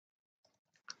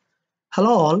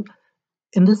Hello all,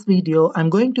 in this video I'm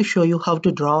going to show you how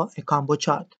to draw a combo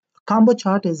chart. A combo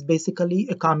chart is basically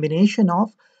a combination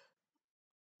of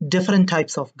different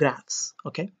types of graphs.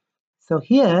 Okay, so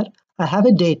here I have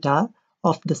a data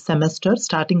of the semester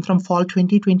starting from fall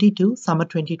 2022, summer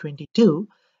 2022,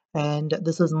 and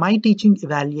this is my teaching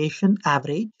evaluation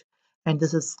average, and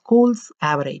this is school's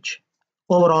average,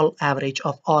 overall average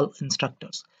of all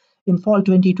instructors. In fall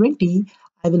 2020,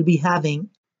 I will be having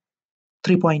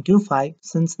 3.25.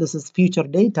 Since this is future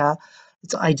data,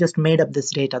 I just made up this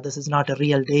data. This is not a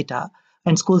real data.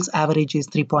 And school's average is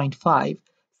 3.5.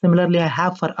 Similarly, I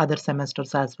have for other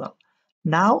semesters as well.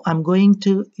 Now I'm going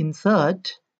to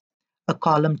insert a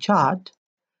column chart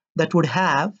that would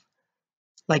have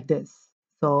like this.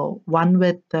 So one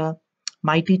with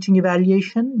my teaching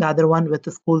evaluation, the other one with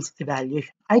the school's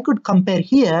evaluation. I could compare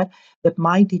here that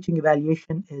my teaching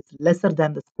evaluation is lesser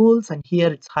than the school's, and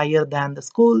here it's higher than the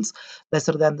school's,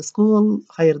 lesser than the school,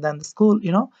 higher than the school,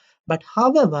 But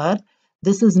however,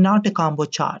 this is not a combo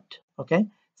chart, okay?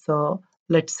 So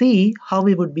let's see how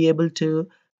we would be able to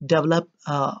develop,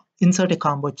 insert a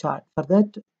combo chart. For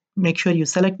that, make sure you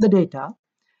select the data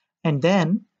and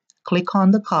then click on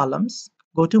the columns,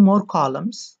 go to more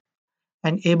columns,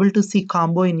 and able to see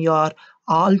combo in your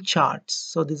all charts.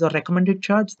 So these are recommended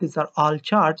charts. These are all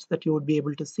charts that you would be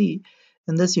able to see.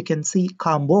 In this, you can see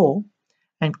combo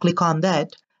and click on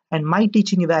that. And my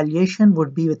teaching evaluation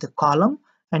would be with a column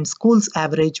and school's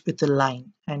average with a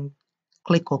line, and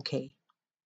click OK.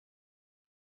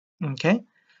 Okay.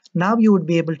 Now you would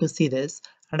be able to see this,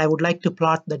 and I would like to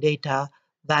plot the data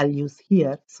values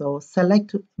here. So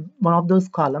select one of those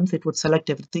columns. It would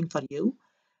select everything for you,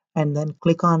 and then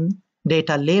click on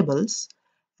data labels.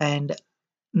 And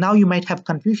now you might have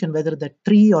confusion whether the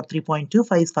 3 or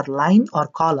 3.25 is for line or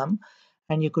column,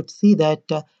 and you could see that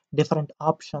different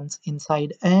options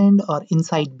inside end or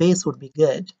inside base would be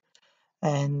good.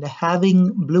 And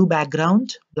having blue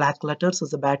background, black letters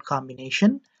is a bad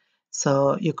combination.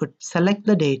 So you could select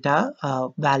the data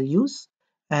values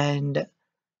and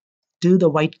do the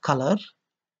white color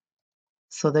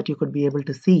so that you could be able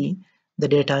to see the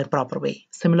data in proper way.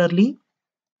 Similarly,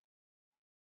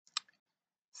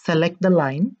 select the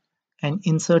line and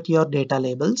insert your data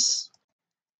labels.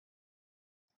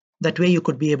 That way you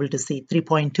could be able to see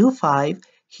 3.25.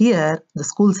 Here, the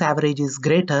school's average is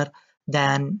greater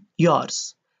than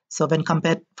yours. So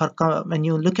when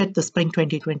you look at the spring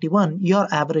 2021, your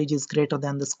average is greater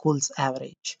than the school's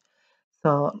average.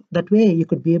 So that way you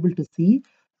could be able to see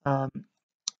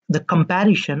the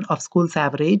comparison of school's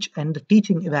average and the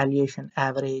teaching evaluation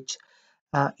average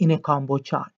in a combo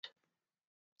chart.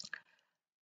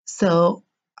 So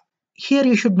here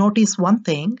you should notice one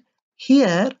thing.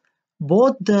 Here,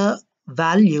 both the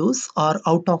values are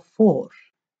out of 4.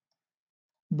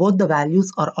 Both the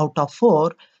values are out of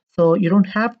 4, so you don't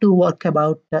have to work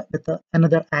about with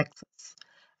another axis.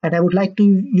 And I would like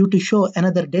you to show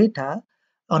another data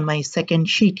on my second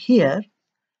sheet here.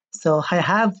 So I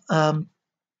have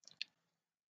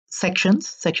sections,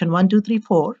 section 1, 2, 3,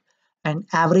 4, and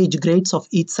average grades of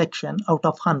each section out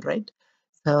of 100.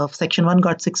 So section 1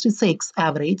 got 66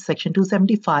 average, section 2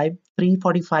 75,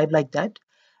 345, like that.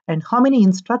 And how many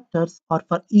instructors are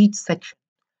for each section?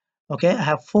 Okay, I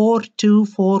have 4, 2,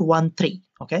 4, 1, 3.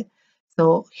 Okay,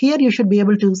 so here you should be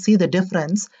able to see the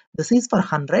difference. This is for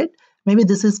 100, maybe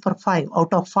this is for 5.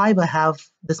 Out of 5 I have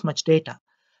this much data.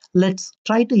 Let's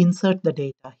try to insert the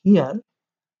data here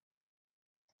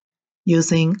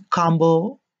using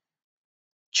combo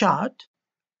chart.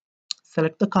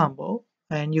 Select the combo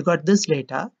and you got this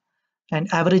data,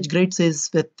 and average grades is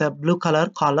with the blue color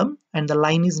column, and the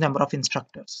line is number of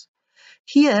instructors.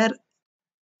 Here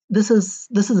this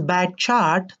is bad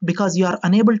chart because you are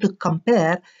unable to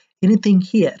compare anything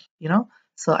here,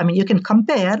 so I mean you can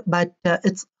compare, but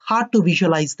it's hard to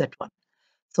visualize that one.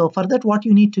 So for that, what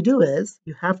you need to do is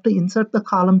you have to insert the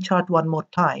column chart one more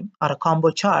time, or a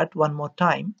combo chart one more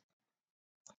time,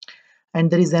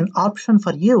 and there is an option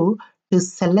for you to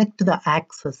select the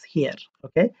axis here.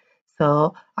 Okay,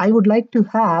 so I would like to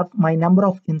have my number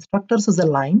of instructors as a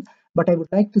line, but I would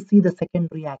like to see the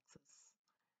secondary axis.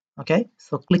 Okay,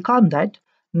 so click on that.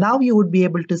 Now you would be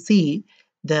able to see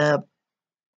the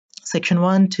section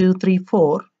 1, 2, 3,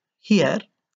 4 here,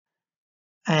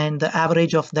 and the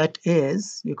average of that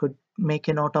is, you could make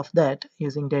a note of that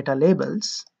using data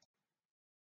labels.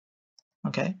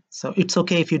 Okay, so it's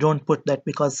okay if you don't put that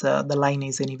because the line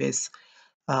is anyways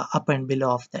up and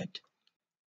below of that,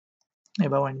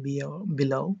 above and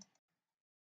below.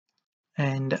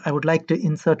 And I would like to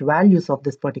insert values of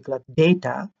this particular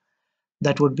data.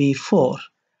 That would be 4.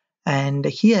 And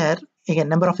here again,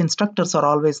 number of instructors are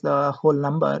always the whole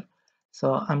number.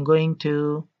 So I'm going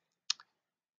to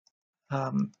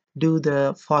do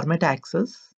the format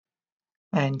axis,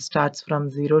 and starts from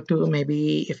 0 to,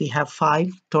 maybe if we have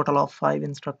 5, total of 5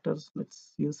 instructors,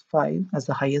 let's use 5 as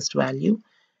the highest value,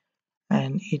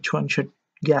 and each one should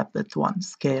gap with 1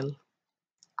 scale.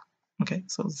 Okay,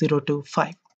 so 0 to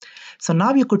 5. So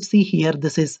now you could see here,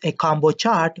 this is a combo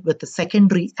chart with the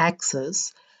secondary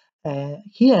axis.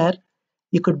 Here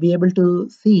you could be able to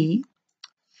see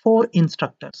 4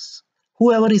 instructors.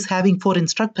 Whoever is having 4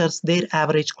 instructors, their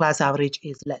average class average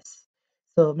is less.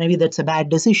 So maybe that's a bad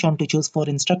decision to choose 4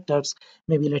 instructors.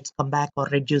 Maybe let's come back or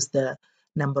reduce the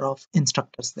number of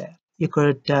instructors there. You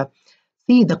could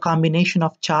see the combination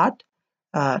of chart,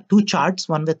 2 charts,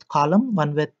 one with column,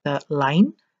 one with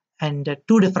line, and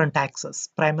 2 different axes,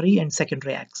 primary and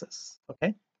secondary axis.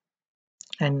 Okay,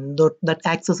 and that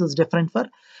axis is different for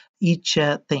each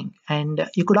thing. And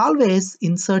you could always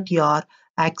insert your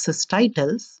axis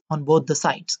titles on both the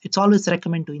sides. It's always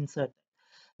recommend to insert.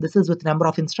 This is with number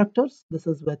of instructors. This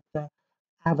is with the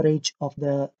average of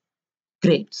the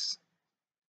grades.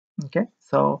 Okay,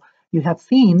 so you have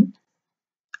seen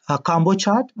a combo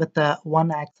chart with the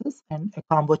one axis and a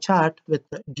combo chart with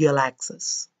the dual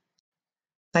axis.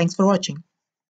 Thanks for watching.